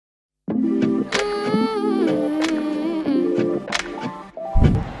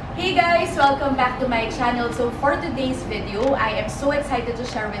welcome back to my channel. So for today's video, I am so excited to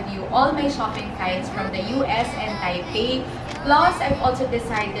share with you all my shopping finds from the US and Taipei. Plus, I've also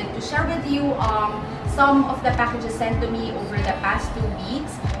decided to share with you some of the packages sent to me over the past 2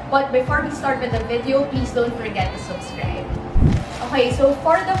 weeks. But before we start with the video, please don't forget to subscribe. Okay, so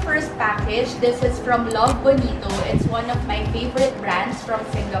for the first package, this is from Love Bonito. It's one of my favorite brands from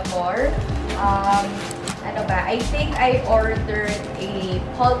Singapore. Ano ba? I think I ordered a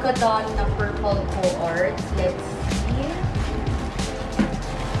polka dot na purple cohorts. Let's see.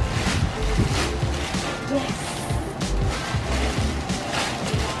 Yes!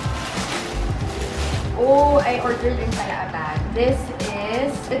 Oh, I ordered din pala a bag. This is,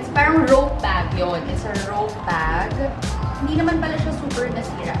 it's parang rope bag yon. It's a rope bag. Hindi naman pala siya super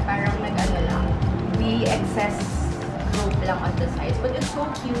nasira. Parang nag-ano lang. May excess rope lang on the sides. But it's so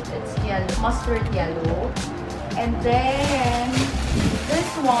cute. It's yellow, mustard yellow. And then, this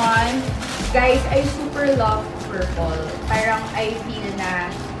one, guys, I super love purple. Parang I feel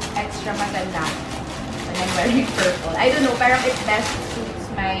na extra maganda when I'm wearing purple. I don't know, parang it best suits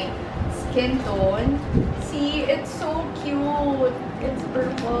my skin tone. See, it's so cute. It's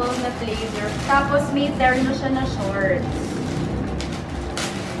purple na blazer. Tapos may terno siya na shorts.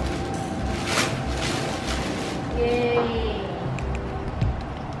 Yay!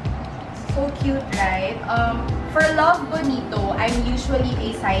 So cute, right? For Love Bonito, I'm usually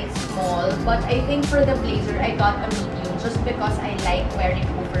a size small, but I think for the blazer, I got a medium just because I like wearing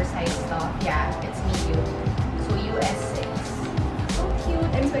oversized stuff. Yeah, it's medium. So US 6. So cute.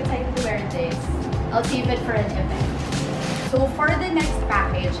 I'm so excited to wear this. I'll save it for an event. So for the next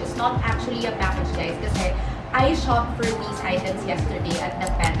package, it's not actually a package, guys, because I shopped for these items yesterday at the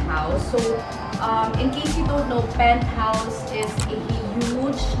Penthouse. So, in case you don't know, Penthouse is a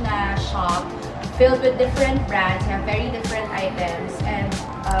huge shop filled with different brands. They have very different items. And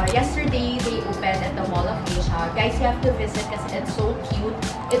yesterday, they opened at the Mall of Asia. Guys, you have to visit because it's so cute.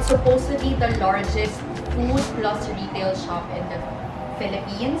 It's supposedly the largest food plus retail shop in the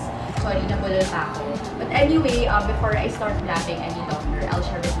Philippines. Sorry, nabulol pa ako. But anyway, before I start blabbing any longer, I'll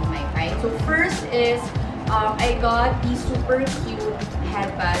share with you my find. So first is, I got these super cute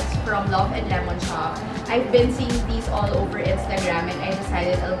headbands from Love and Lemon Shop. I've been seeing these all over Instagram and I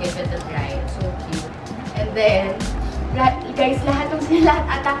decided I'll give it a try. It's so cute. And then, guys, lahat ng sila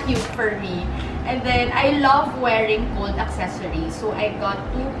ata cute for me. And then, I love wearing gold accessories. So, I got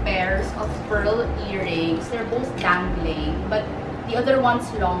 2 pairs of pearl earrings. They're both dangling, but the other one's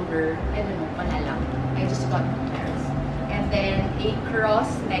longer. I don't know, wala lang. I just got 2 pairs. And then, a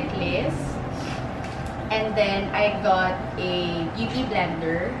cross necklace. And then, I got a beauty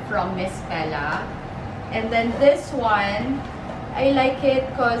blender from Miss Bella. And then, this one, I like it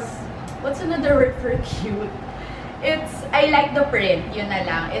because, what's another word for cute? I like the print, yun na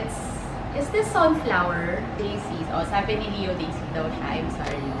lang. Is this sunflower? Daisies. Oh, sabi ni Leo Daisy daw siya. I'm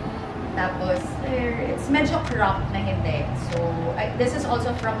sorry. Tapos, it's medyo cropped na hindi. So, this is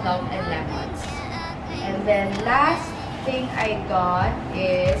also from Love and Lemons. And then, last thing I got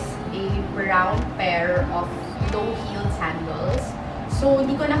is a brown pair of low-heel sandals. So,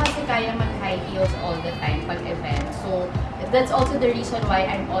 hindi ko na kasi kaya mag-high heels all the time pag event. So, that's also the reason why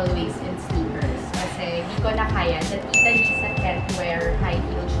I'm always in sneakers. Kasi hindi ko na kaya. The Tita Lisa can't wear high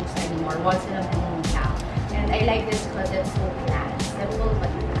heel shoes anymore once in a blue moon now. And I like this because it's so class. Simple but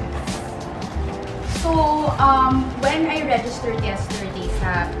class. So, when I registered yesterday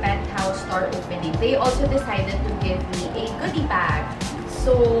sa Penthouse store opening, they also decided to give me a goodie bag.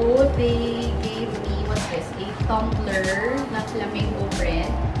 So, they gave me, what's this? A tumbler na flamingo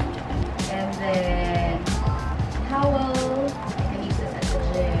print. And then, towel. I can use this at the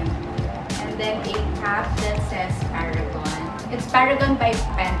gym. And then, a cap that says Paragon. It's Paragon by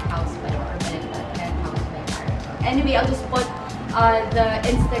Penthouse by or Penthouse by Paragon. Anyway, I'll just put the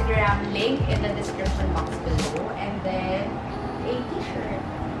Instagram link in the description box below. And then, a t-shirt.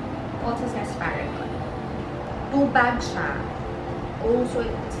 Also says Paragon. 2 bags siya. Oh, so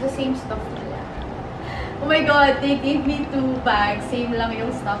it's the same stuff nila. Oh my god, they gave me 2 bags. Same lang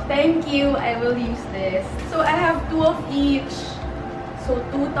yung stuff. Thank you. I will use this. So I have 2 of each. So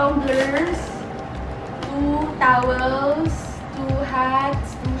 2 tumblers, 2 towels, 2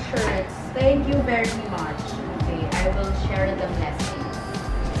 hats, 2 shirts. Thank you very much. Okay, I will share the blessings.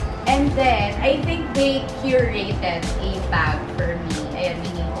 And then, I think they curated a bag for me. Ayan,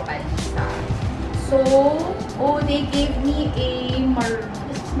 binili ko pa Lisa. So, oh, they gave me a maroon.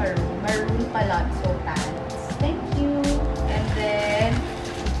 This is maroon. Maroon palazzo pants. Thank you. And then,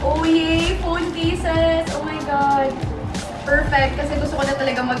 oh yay! Phone cases! Oh my god! Perfect! Kasi gusto ko na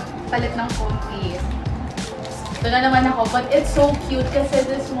talaga magpalit ng phone case. Ito na naman ako. But it's so cute kasi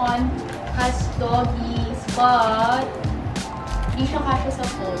this one, has doggies, but hindi siya kasha sa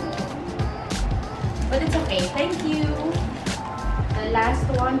phone. But it's okay. Thank you. The last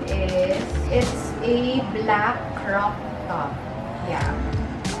one is, it's a black crop top. Yeah,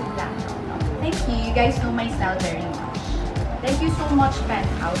 it's a black crop top. Thank you. You guys know my style very much. Thank you so much,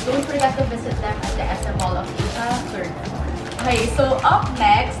 Penthouse. Don't forget to visit them at the SM Mall of Asia, 3rd floor. Okay, so up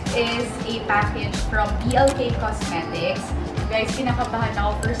next is a package from BLK Cosmetics. Guys, kinakabahan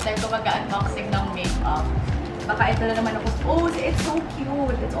ako. First time ko mag-unboxing ng makeup. Baka ito na naman ako. Oh, it's so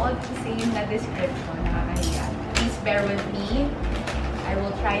cute. It's all the same na description. Nakakahiya. Please bear with me. I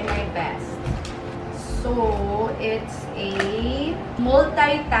will try my best. So, it's a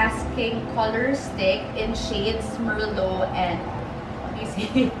multitasking color stick in shades Merlot and, what do you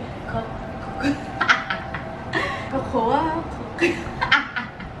say? Cocoa?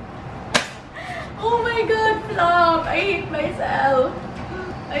 Oh my god, flop! I hate myself.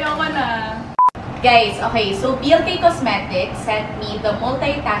 Ayoko na. Guys, okay, so BLK Cosmetics sent me the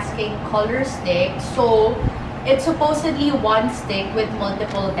multitasking color stick. So, it's supposedly one stick with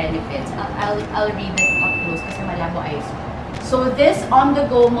multiple benefits. I'll read it up close kasi malabo eyes. So, this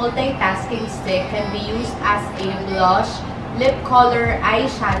on-the-go multitasking stick can be used as a blush, lip color,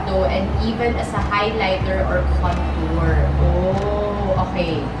 eyeshadow, and even as a highlighter or contour. Oh,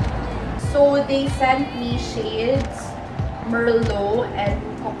 okay. So, they sent me shades Merlot and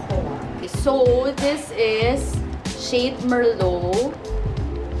Cocoa. So, this is shade Merlot.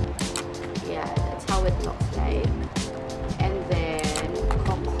 Yeah, that's how it looks like. And then,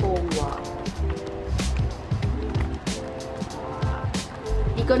 Cocoa.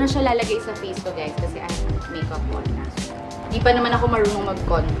 Di ko na siya lalagay sa face ko, guys, kasi I have makeup on na. Di pa naman ako marunong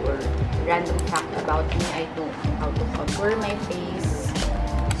mag-contour. Random fact about me, I don't know how to contour my face.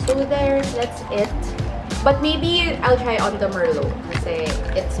 So there, that's it. But maybe I'll try on the Merlot kasi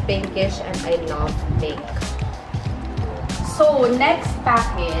it's pinkish and I love pink. So next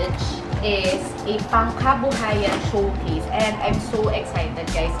package is a pangkabuhayan showcase and I'm so excited,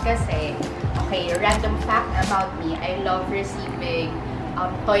 guys, kasi okay, random fact about me, I love receiving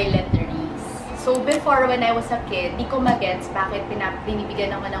toiletries. So, before, when I was a kid, di ko magets bakit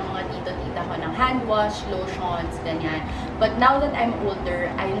binibigyan ako ng mga tito-tita ko ng hand wash, lotions, ganyan. But now that I'm older,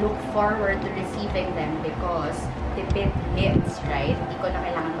 I look forward to receiving them because tipid hits, right? Di ko na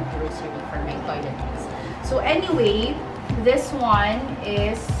kailangan mag-grocery for my toiletries. So, anyway, this one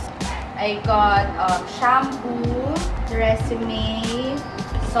is, I got shampoo, Tresemme,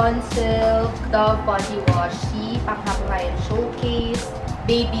 Sunsilk, Dove Body Wash, pangkabuhayan showcase,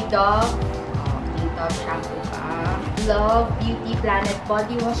 Baby Dove, shampoo pa. Love Beauty Planet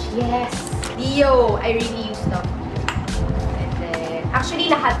Body Wash. Yes! Dio! I really use Love Dio. And then, actually,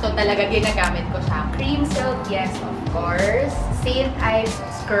 lahat to talaga ginagamit ko siya. Cream Silk, yes, of course. Saint Ives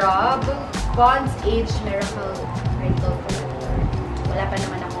Scrub. Bond's Age Miracle Wrinkle Corrector. Wala pa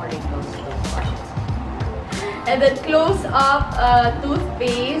naman akong wrinkles. And then, Close Up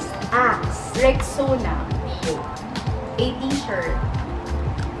Toothpaste. Axe. Rexona. Dio. A t-shirt.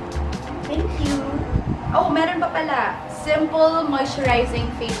 Thank you. Oh, meron pa pala. Simple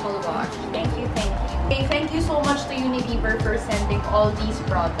Moisturizing Facial Wash. Thank you, thank you. Okay, thank you so much to Unilever for sending all these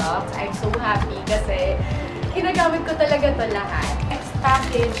products. I'm so happy kasi ginagamit ko talaga to lahat. Next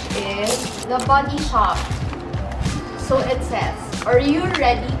package is the Body Shop. So it says, are you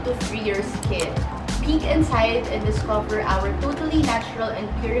ready to free your skin? Peek inside and discover our totally natural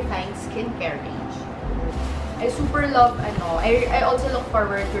and purifying skincare range. I super love, I also look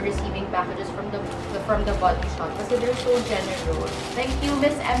forward to receiving packages from the Body Shop kasi they're so generous.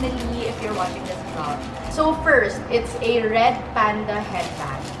 This Emily, if you're watching this vlog. So first, it's a red panda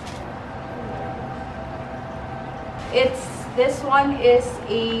headband. This one is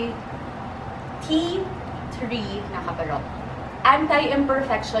a T3 nakabarok.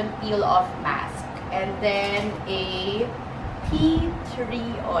 Anti-imperfection peel-off mask. And then a T3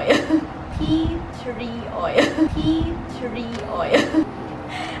 oil. Tea tree oil. Tea tree oil.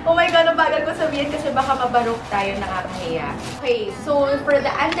 Oh my god, nabagal ko sabihin kasi baka mabarok tayo, nakakahiya. Okay, so for the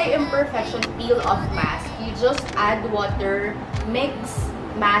anti-imperfection peel-off mask, you just add water, mix,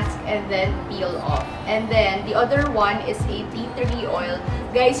 mask, and then peel off. And then, the other one is a tea tree oil.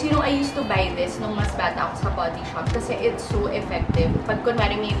 Guys, you know, I used to buy this nung mas bata ako sa Body Shop kasi it's so effective. Pag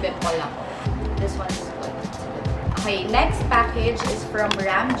kunwari may pimple ako, this one is good. Okay, next package is from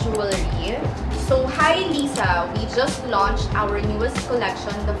Ram Jewelry. So, hi Lisa, we just launched our newest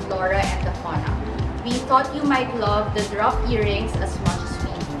collection, the Flora and the Fauna. We thought you might love the drop earrings as much as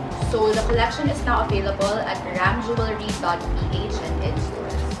we do. So, the collection is now available at ramjewelry.ph and in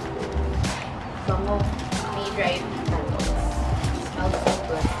stores. Bango, may dried candles. Smells so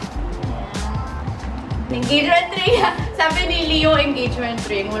good. Engagement ring. Sabi ni Leo, engagement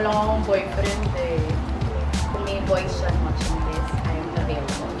ring. Wala akong boyfriend eh. Kung may boys siya watching this, I am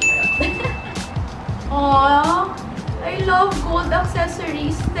available. Aww, I love gold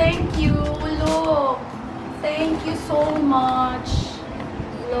accessories. Thank you. Look. Thank you so much.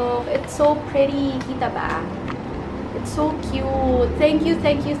 Look, it's so pretty. Kita ba? It's so cute. Thank you,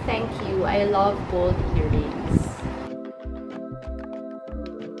 thank you, thank you. I love gold earrings.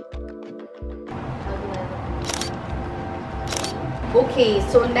 Okay,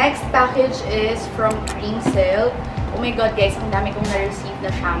 so next package is from Cream Silk. Oh my god guys, ang dami kong na-receive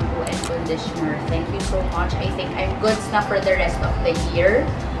na shampoo and conditioner. Thank you so much. I think I'm good na for the rest of the year.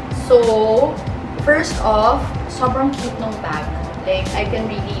 So, first off, sobrang cute nung bag. Like,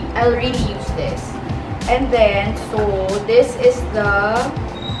 I'll really use this. And then, so, this is the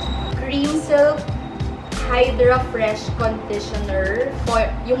Cream Silk Hydra Fresh Conditioner.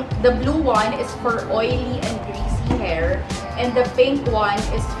 The blue one is for oily and greasy hair. And the pink one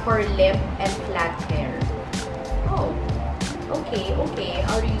is for lip and flat hair. Oh, okay.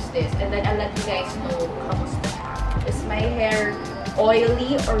 I'll use this. And then I'll let you guys know kamusta siya. Is my hair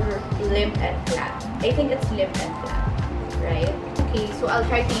oily or limp and flat? I think it's limp and flat, right? Okay, so I'll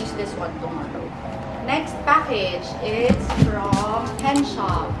try to use this one tomorrow. Next package is from Pen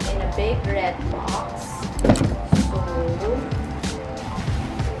Shop in a big red box. So,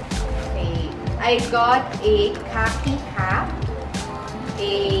 okay, I got a khaki cap,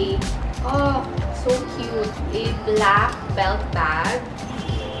 oh, so cute, a black belt bag,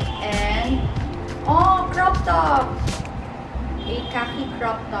 and, oh, crop top, a khaki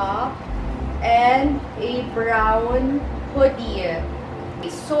crop top, and a brown hoodie.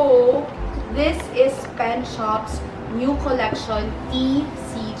 So, this is Pen Shop's new collection,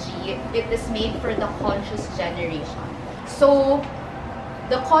 TCG. It is made for the conscious generation. So,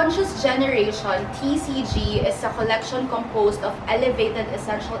 the conscious generation, TCG, is a collection composed of elevated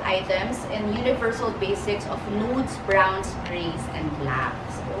essential items and universal basics of nudes, browns, grays, and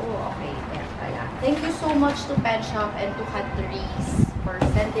blacks. Oh, okay. Thank you so much to Pen Shop and to Catrice for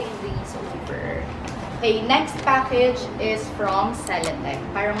sending these over. Okay, next package is from Celetec.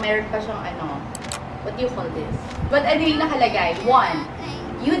 Parang meron pa siyang what do you call this? But ano yung nakalagay?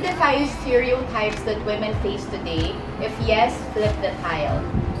 1. You defy stereotypes that women face today. If yes, flip the tile.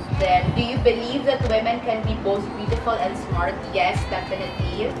 Then, do you believe that women can be both beautiful and smart? Yes,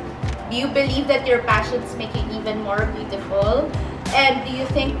 definitely. Do you believe that your passions make you even more beautiful? And do you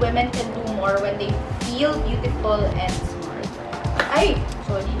think women can do more when they feel beautiful and smart?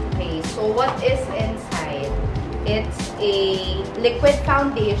 Okay, so what is inside? It's a liquid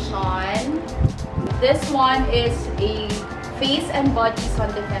foundation. This one is a face and body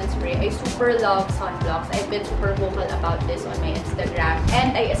sun defense spray. I super love sunblocks. I've been super vocal about this on my Instagram.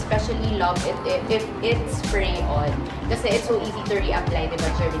 And I especially love it if it's spray on. Kasi it's so easy to reapply,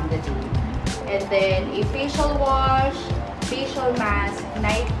 diba, during the day. And then a facial wash, facial mask,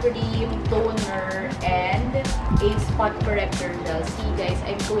 night cream, toner, and a spot corrector gel. See guys,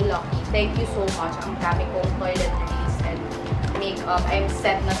 I'm so lucky. Thank you so much. Ang dami kong toiletries and makeup. I'm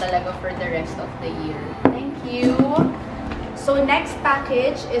set na talaga for the rest of the year. Thank you. So next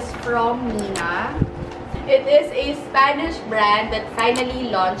package is from Nina. It is a Spanish brand that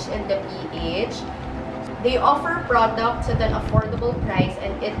finally launched in the PH. They offer products at an affordable price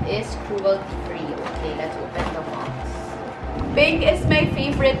and it is cruelty-free. Okay, let's open the box. Pink is my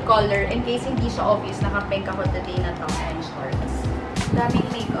favorite color. In case hindi siya obvious, naka-pink ako today na top and shorts. Daming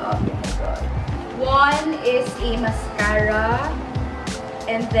makeup. Oh my god. One is a mascara.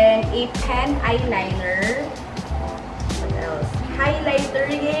 And then a pen eyeliner. What else? Highlighter.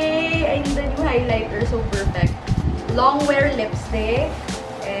 Yay! I need a new highlighter. So perfect. Long wear lipstick.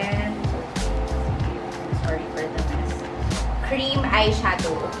 And sorry for the mess. Cream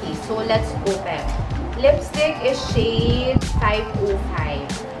eyeshadow. Okay, so let's open. Lipstick is shade 505.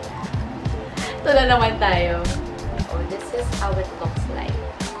 Ito na naman tayo. Oh, this is how it looks like.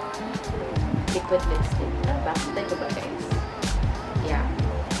 Liquid lipstick. Bakit ito ba, guys? Yeah.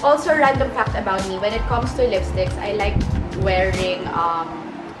 Also, random fact about me. When it comes to lipsticks, I like wearing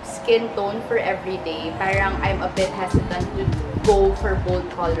skin tone for everyday. Parang I'm a bit hesitant to go for bold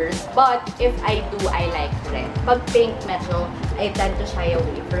colors. But if I do, I like red. Pag pink, medyo, I tend to shy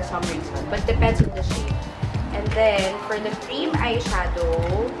away for some reason. But depends on the shade. And then, for the cream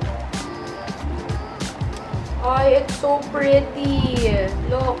eyeshadow, oh, it's so pretty.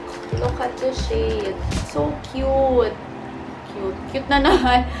 Look at the shade. So cute. Cute na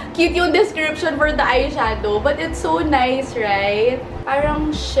naman. Cute yung description for the eyeshadow. But it's so nice, right?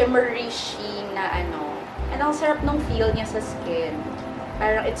 Parang shimmery sheen na And ang sarap nung feel niya sa skin.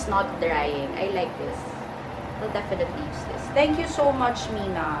 Parang it's not drying. I like this. We'll definitely use this. Thank you so much,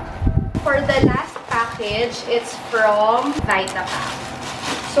 Mina. For the last package, it's from Vitapack.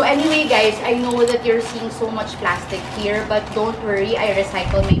 So anyway, guys, I know that you're seeing so much plastic here, but don't worry, I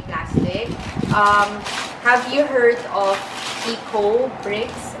recycle my plastic. Have you heard of eco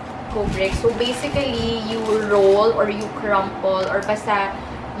bricks? So basically, you roll or you crumple or basta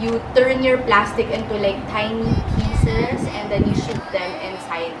you turn your plastic into like tiny pieces and then you shoot them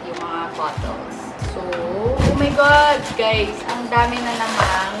inside yung mga bottles. So, oh my god, guys, ang dami na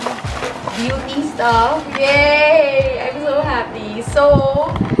namang beauty stuff. Yay! I'm so happy. So,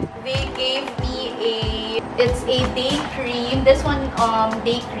 they gave me it's a day cream. This one,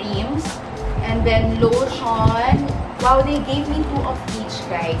 day creams. And then lotion. Wow, they gave me 2 of each,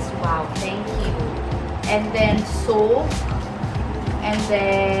 guys. Wow, thank you. And then soap. And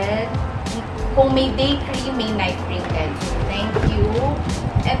then, kung may day cream, may night cream din. So, thank you.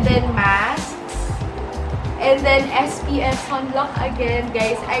 And then masks. And then SPF sunblock again,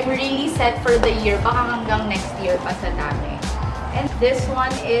 guys. I'm really set for the year. Baka hanggang next year pa sa dami. And this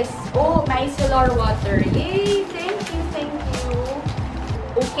one is, oh, micellar water. Yay! Thank you, thank you.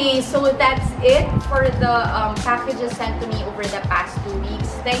 Okay, so that's it for the packages sent to me over the past 2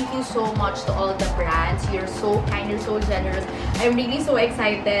 weeks. Thank you so much to all the brands. You're so kind, you're so generous. I'm really so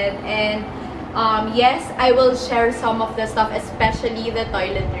excited. And yes, I will share some of the stuff, especially the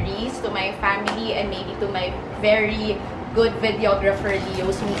toiletries, to my family and maybe to my very good videographer,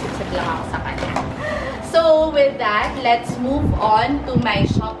 Leo. Sumisip lang ako sa kanya. So with that, let's move on to my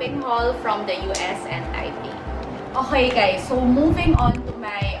shopping haul from the US and Taipei. Okay guys, so moving on to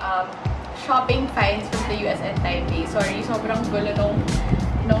my shopping finds from the US and Taipei. Sorry, sobrang gulo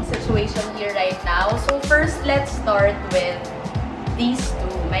nung situation here right now. So first, let's start with these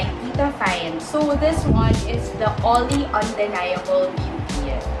two, my Tita finds. So this one is the Ollie Undeniable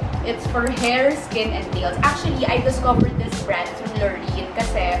Beauty. It's for hair, skin, and nails. Actually, I discovered this brand through Lorraine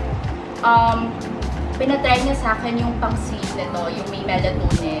kasi pinatry niya sa akin yung pang-sleep nito, yung may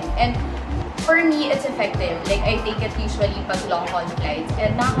melatonin. And for me, it's effective. Like, I take it usually pag long-haul flights.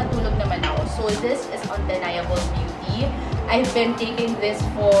 And nakakatulog naman ako. So, this is Undeniable Beauty. I've been taking this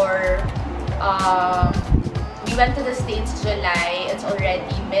for, we went to the States July. It's already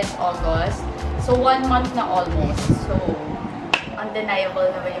mid-August. So, 1 month na almost. So, undeniable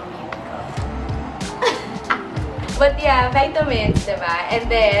naman yung beauty ko. But yeah, vitamins, diba? And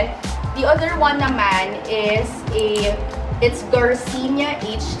then, the other one naman is it's Garcinia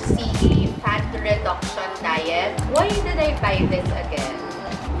HCA Fat Reduction Diet. Why did I buy this again?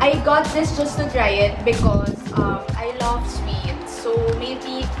 I got this just to try it because I love sweets. So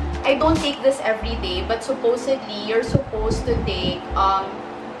maybe I don't take this every day, but supposedly you're supposed to take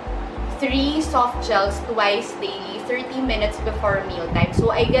 3 soft gels twice daily, 30 minutes before mealtime. So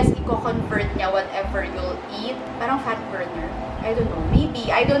I guess i-convert niya whatever you'll eat. Parang fat burner. I don't know.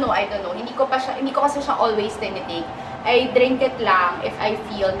 Maybe. I don't know. Hindi ko kasi siya always tinitake. I drink it lang if I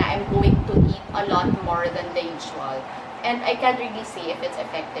feel na I'm going to eat a lot more than the usual. And I can't really say if it's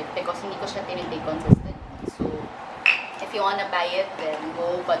effective because hindi ko siya tinitake consistently. So, if you wanna buy it, then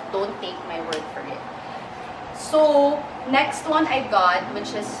go. But don't take my word for it. So, next one I got,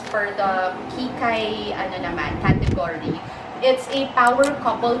 which is for the Kikay category. It's a power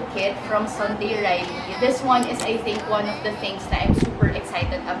couple kit from Sunday Riley. This one is, I think, one of the things that I'm super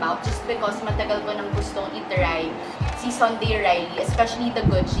excited about just because matagal ko nang gustong i-try si Sunday Riley, especially the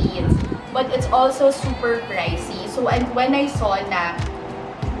good jeans. But it's also super pricey. So, and when I saw na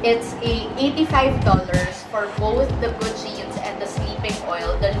it's a $85 for both the good jeans and the sleeping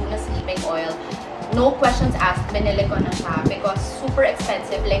oil, the Luna sleeping oil, no questions asked, binili ko na siya because super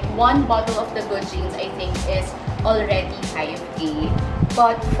expensive. Like, 1 bottle of the good jeans, I think, is already 5K.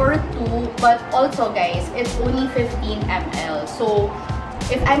 But for 2, but also, guys, it's only 15 ml. So,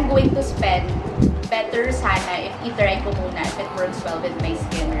 if I'm going to spend, better sana if i-try ko muna if it works well with my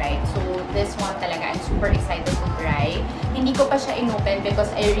skin, right? So, this one talaga, I'm super excited to try. Hindi ko pa siya in-open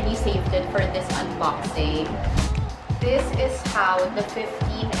because I really saved it for this unboxing. This is how the 15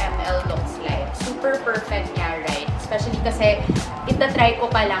 ml looks like. Super perfect niya, right? Especially kasi itatry ko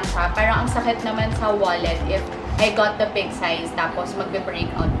pa lang siya. Parang ang sakit naman sa wallet if I got the big size tapos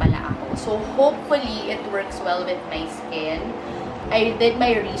magbe-breakout pala ako. So hopefully it works well with my skin. I did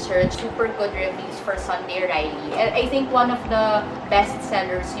my research. Super good reviews for Sunday Riley. And I think one of the best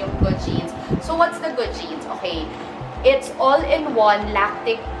sellers yung Good Jeans. So what's the Good Jeans? Okay. It's all-in-one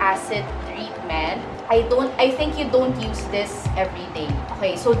lactic acid treatment. I think you don't use this every day.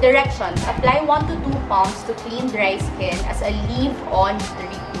 Okay, so directions. Apply 1 to 2 pumps to clean dry skin as a leave-on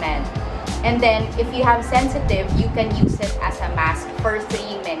treatment. And then, if you have sensitive, you can use it as a mask for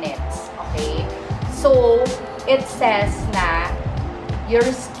 3 minutes. Okay? So, it says na your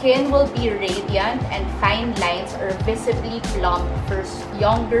skin will be radiant and fine lines are visibly plump for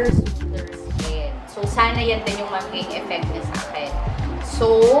younger, smoother skin. So, sana yan din yung maging effect niya sa akin.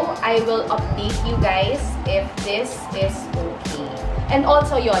 So, I will update you guys if this is okay. And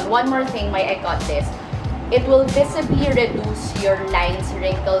also, yon, one more thing why I got this. It will visibly reduce your lines,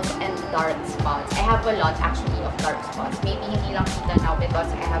 wrinkles, and dark spots. I have a lot actually of dark spots. Maybe hindi lang kita now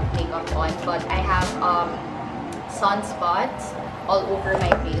because I have makeup on, but I have sunspots all over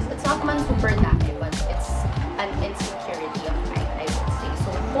my face. It's not man super dami, but it's an insecurity of mine, I would say.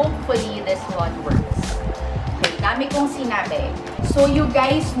 So hopefully this one works. Okay, dami kong sinabi. So you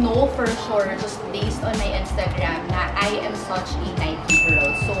guys know for sure, just based on my Instagram, na I am such a Nike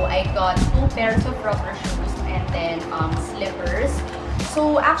girl. So I got 2 pairs of rubber shoes and then slippers.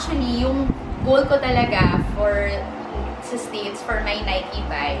 So actually, yung goal ko talaga for sa States for my Nike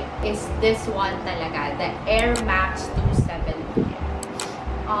buy is this one talaga, the Air Max 270.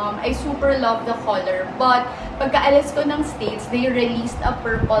 I super love the color, but pagkaalis ko ng States, they released a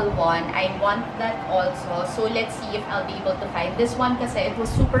purple one. I want that also. So let's see if I'll be able to find this one kasi it was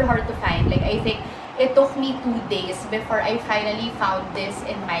super hard to find. Like I think it took me 2 days before I finally found this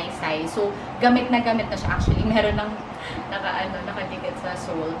in my size. So gamit na siya actually. Meron ng nakadikit sa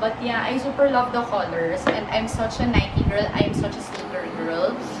sole. But yeah, I super love the colors and I'm such a Nike girl. I'm such a sneaker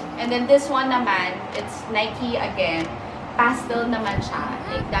girl. And then this one naman, it's Nike again. Pastel naman siya.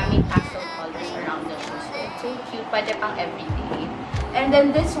 Like, daming pastel colors around the shoes. So, it's so cute. Pwede pang everyday. And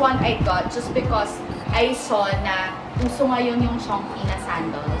then this one I got just because I saw na uso ngayon yung chunky na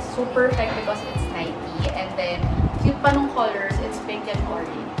sandals. So, perfect because it's Nike. And then, cute pa nung colors. It's pink and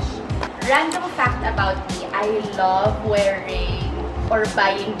orange. Random fact about me, I love wearing or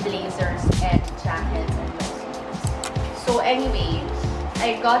buying blazers and jackets and dresses. So, anyway,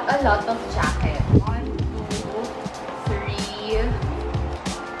 I got a lot of jackets.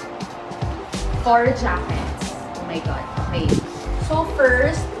 4 jackets. Oh my god. Okay. So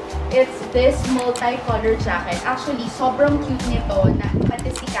first, it's this multi-color jacket. Actually, sobrang cute nito na pati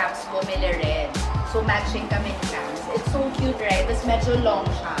si Cams bumili rin. So matching kami ni Cams. It's so cute, right? Tapos medyo long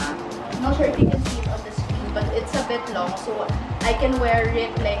siya. I'm not sure if you can see it on the screen, but it's a bit long. So I can wear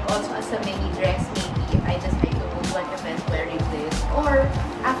it like also as a mini dress maybe if I decide to go to an event wearing this or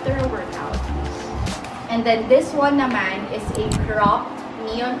after a workout. And then this one naman is a cropped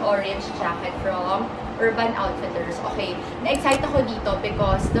neon orange jacket from Urban Outfitters. Okay, na-excite ako dito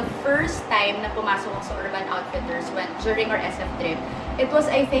because the first time na pumasok ako sa Urban Outfitters during our SF trip, it was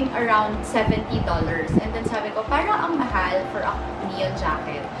I think around $70. And then sabi ko, parang ang mahal for a neon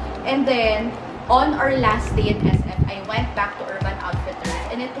jacket. And then, on our last day in SF, I went back to Urban Outfitters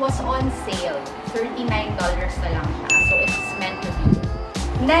and it was on sale. $39 na lang siya. So, it's meant to be.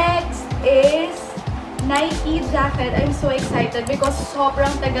 Next is Nike jacket. I'm so excited because sobrang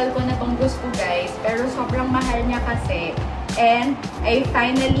tagal ko na tong gusto, guys. Pero sobrang mahal niya kasi. And I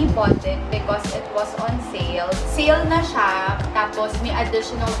finally bought it because it was on sale. Sale na siya. Tapos may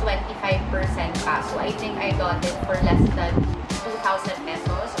additional 25% pa. So I think I got it for less than 2,000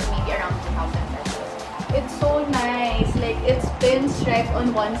 pesos or maybe around 2,000 pesos. It's so nice. Like, it's pinstripe on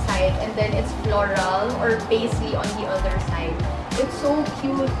one side and then it's floral or paisley on the other side. It's so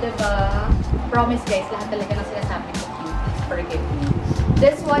cute, diba? Promise, guys, lahat talaga ng sinasabi ko cute. Please forgive me.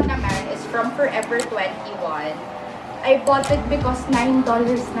 This one naman is from Forever 21. I bought it because $9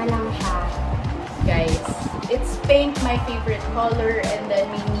 na lang siya. Guys, it's pink, my favorite color, and then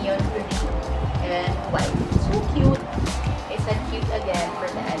may neon green and white. So cute. I said cute again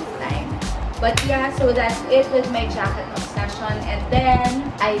for the end time. But yeah, so that's it with my jacket obsession. And then,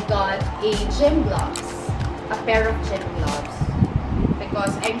 I got a gym gloves. A pair of gym gloves.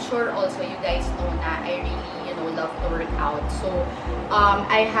 Because I'm sure also you guys know na I really, love to work out. So,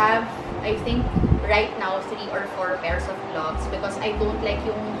 I have, I think, right now, 3 or 4 pairs of gloves because I don't like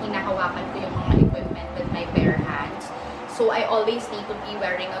yung hinahawakan ko yung mga equipment with my bare hands. So, I always need to be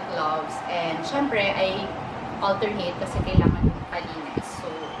wearing a gloves. And, syempre, I alternate kasi kailangan palinis.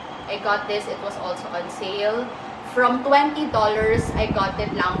 So, I got this. It was also on sale. From $20, I got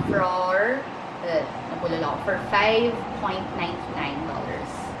it lang for $5.99.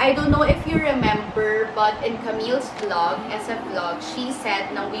 I don't know if you remember, but in Camille's vlog, SF vlog, she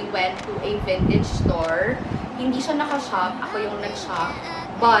said na we went to a vintage store. Hindi siya naka-shop, ako yung nag-shop.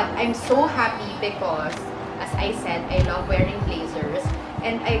 But I'm so happy because, as I said, I love wearing blazers.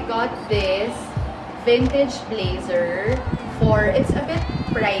 And I got this vintage blazer for, it's a bit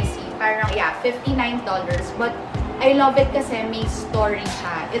pricey, parang, yeah, $59. But I love it kasi may story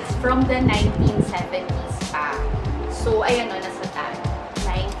siya. It's from the 1970s pa. So, ayan o, nasa tag.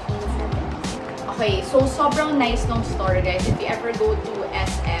 1970s. Okay, so sobrang nice nung store, guys. If you ever go to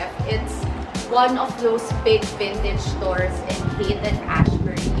SF, it's one of those big vintage stores in Hayden,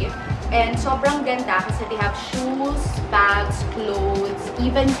 Ashbury. And sobrang ganda kasi they have shoes, bags, clothes,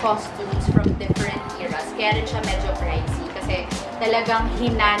 even costumes from different eras. Kaya rin siya medyo pricey kasi talagang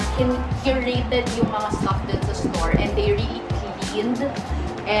curated yung mga stuff dun sa store and they really cleaned.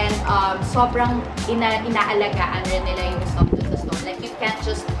 And sobrang inaalagaan rin nila yung stuff dun sa store. Like, you can't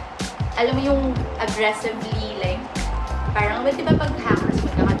just, alam mo yung aggressively, like, parang, well, di ba pag hackers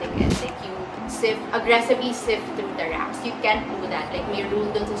magkakatikin, like, you aggressively sift through the racks. You can't do that. Like, may rule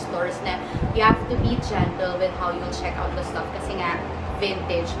dun sa stores na you have to be gentle with how you'll check out the stuff kasi nga,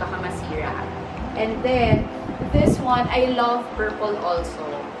 vintage, baka masira. And then, this one, I love purple also.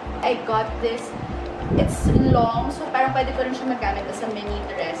 I got this. It's long, so parang pwede ko rin siya magamit as a mini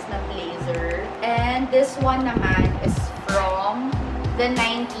dress na blazer. And this one naman is from the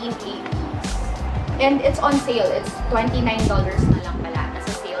 1980s. And it's on sale. It's $29 na lang pala.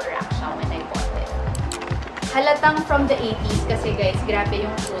 Nasa sale rack siya when I bought it. Halatang from the 80s kasi guys, grabe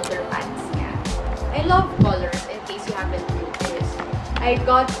yung shoulder pads niya. I love colors in case you haven't noticed. I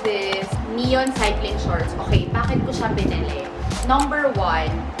got this neon cycling shorts. Okay, bakit ko siya binili? Number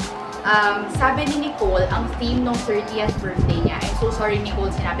one, sabi ni Nicole, ang theme ng 30th birthday niya, I'm so sorry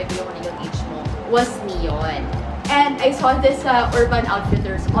Nicole, sinabi ko yung age mo, was neon. And I saw this Urban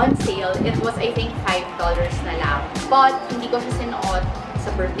Outfitters on sale. It was, I think, $5 na lang. But, hindi ko siya sinuot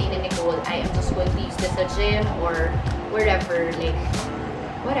sa birthday ni Nicole. I am just going to use this sa gym or wherever, like,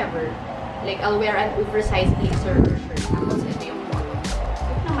 whatever. Like, I'll wear an oversized blazer or shirt. Tapos, ito yung model.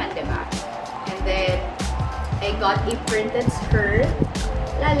 Ito naman, diba? And then, I got a printed skirt.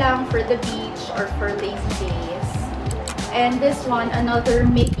 Lang for the beach or for lazy days. And this one, another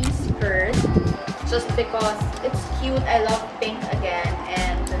Mickey skirt. Just because it's cute. I love pink again.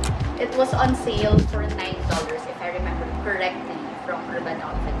 And it was on sale for $9 if I remember correctly from Urban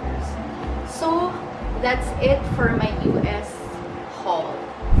Outfitters. So, that's it for my US haul.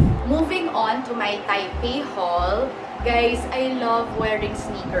 Moving on to my Taipei haul. Guys, I love wearing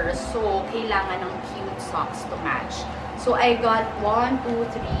sneakers. So, kailangan ng cute socks to match. So, I got 1,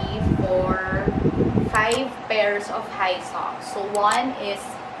 2, 3, 4, 5 pairs of high socks. So, one is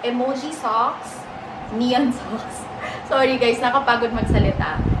emoji socks, neon socks. Sorry guys, nakapagod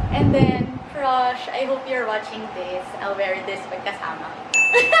magsalita. And then, crush, I hope you're watching this. I'll wear this pag kasama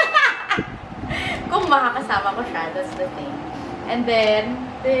kita. Kung makakasama ko siya, that's the thing. And then,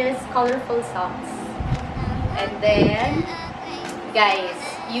 this colorful socks. And then, guys,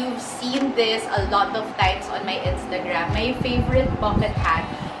 you've seen this a lot of times on my Instagram. My favorite bucket hat.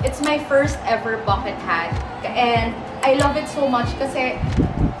 It's my first ever bucket hat. And I love it so much kasi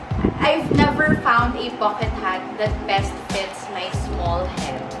I've never found a bucket hat that best fits my small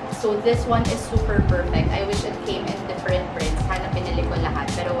head. So this one is super perfect. I wish it came in different prints. Sana pinili ko lahat.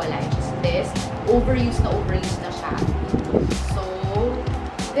 Pero wala. Just this. Overused na siya. So,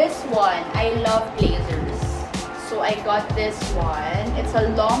 this one, I love blazers. So I got this one. It's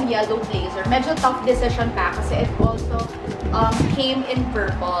a long yellow blazer. Medyo tough decision pa kasi it also came in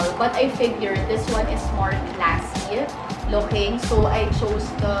purple. But I figured this one is more classy looking. So I chose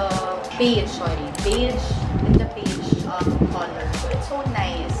the beige, beige in the beige color. So it's so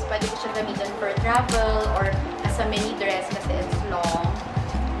nice. Pwede ko siya gamitin for travel or as a mini dress kasi it's long.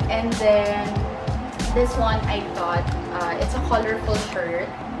 And then this one I thought it's a colorful shirt.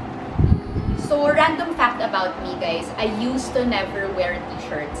 So, random fact about me, guys, I used to never wear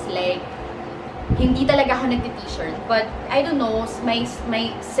t-shirts. Like, hindi talaga ako nagti-t-shirt. But, I don't know,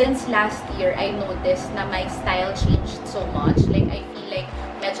 since last year, I noticed na my style changed so much. Like, I feel like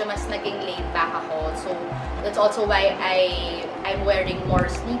medyo mas naging laid back ako. So, that's also why I'm wearing more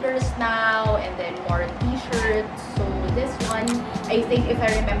sneakers now and then more t-shirts. So, this one, I think if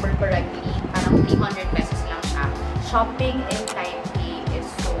I remember correctly, parang 300 pesos lang siya. Shopping in Taipei is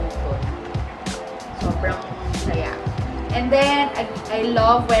so good. Sobrang saya. And then, I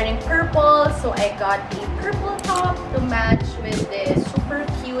love wearing purple. So, I got a purple top to match with this super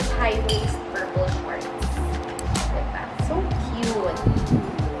cute high-waist purple shorts. Diba? So cute.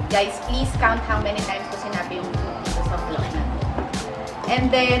 Guys, please count how many times ko sinabi yung dito sa vlog na to. And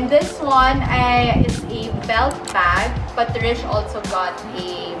then, this one is a belt bag. But Trish also got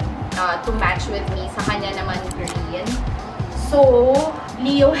a to match with me. Sa kanya naman green. So,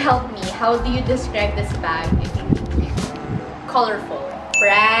 Leo, help me. How do you describe this bag? Colorful.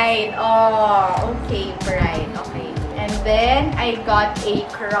 Bright. Oh, okay. Bright. Okay. And then, I got a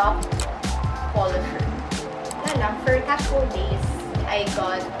cropped polo shirt. Wala lang. For casual days, I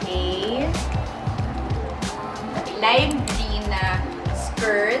got a lime green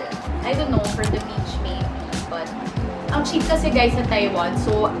skirt I don't know, for the beach maybe. But, ang cheap kasi guys sa Taiwan.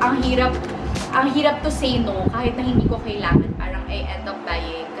 So, ang hirap to say no kahit na hindi ko kailangan. Parang I end up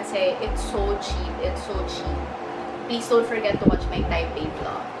buying kasi it's so cheap. It's so cheap. Please don't forget to watch my Taipei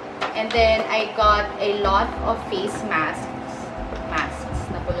vlog. And then, I got a lot of face masks.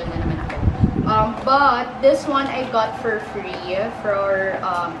 Napulol na naman ako. But, this one I got for free.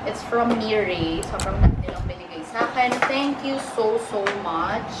 It's from Mirai. Sobrang dami nilang binigay sa akin. Thank you so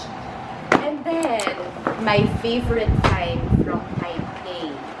much. And then, my favorite find from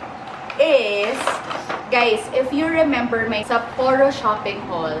Taipei is, guys, if you remember my Sapporo shopping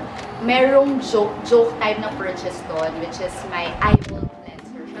haul, merong joke type na purchase doon, which is my eyeball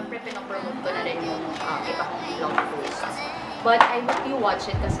cleanser. Siyempre, pinopromote ko na rin yung iba kong vlog posts. But I hope you watch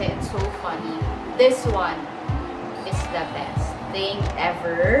it kasi it's so funny. This one is the best thing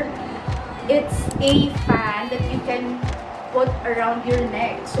ever. It's a fan that you can put around your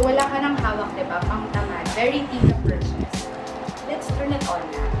neck. So, wala ka nang hawak, diba? Pang tamad. Very tina purchase. Let's turn it on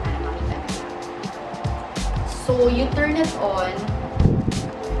na. Para makita na. So, you turn it on.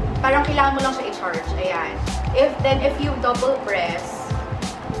 Parang kailangan mo lang siya i-charge. Ayan. If you double press,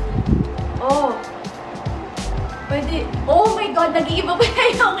 oh, pwede, oh my god, nag-iiba pa na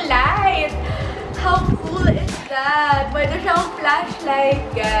yung light! How cool is that? Pwede siyang flashlight,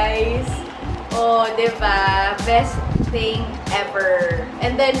 guys. Oh, diba? Best thing ever.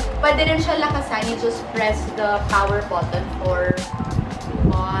 And then, pwede rin siya lakasan. You just press the power button for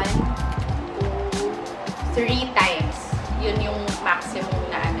 1, 2, 3 times. Yun yung maximum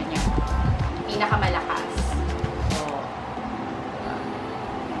na ano niya. Pinakamalakas. Oh.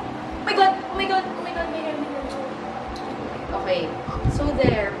 Oh my god! Oh my god! Oh my god! My hair. Okay. So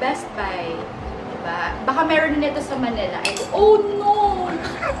there. Best Buy. Diba? Baka meron nito sa Manila. Oh no!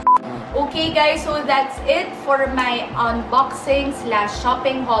 Okay guys, so that's it for my unboxing /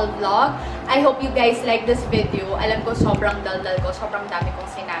 shopping haul vlog. I hope you guys like this video. Alam ko sobrang dal-dal ko, sobrang dami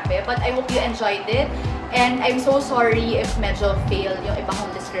kong sinabi. But I hope you enjoyed it. And I'm so sorry if medyo failed yung iba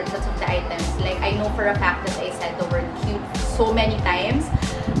kong descriptions of the items. Like, I know for a fact that I said the word cute so many times.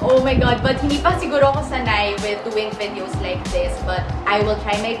 Oh my god, but hindi pa siguro ako sanay with doing videos like this. But I will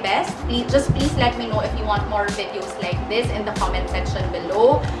try my best. Please let me know if you want more videos like this in the comment section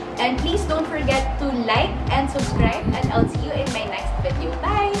below. And please don't forget to like and subscribe. And I'll see you in my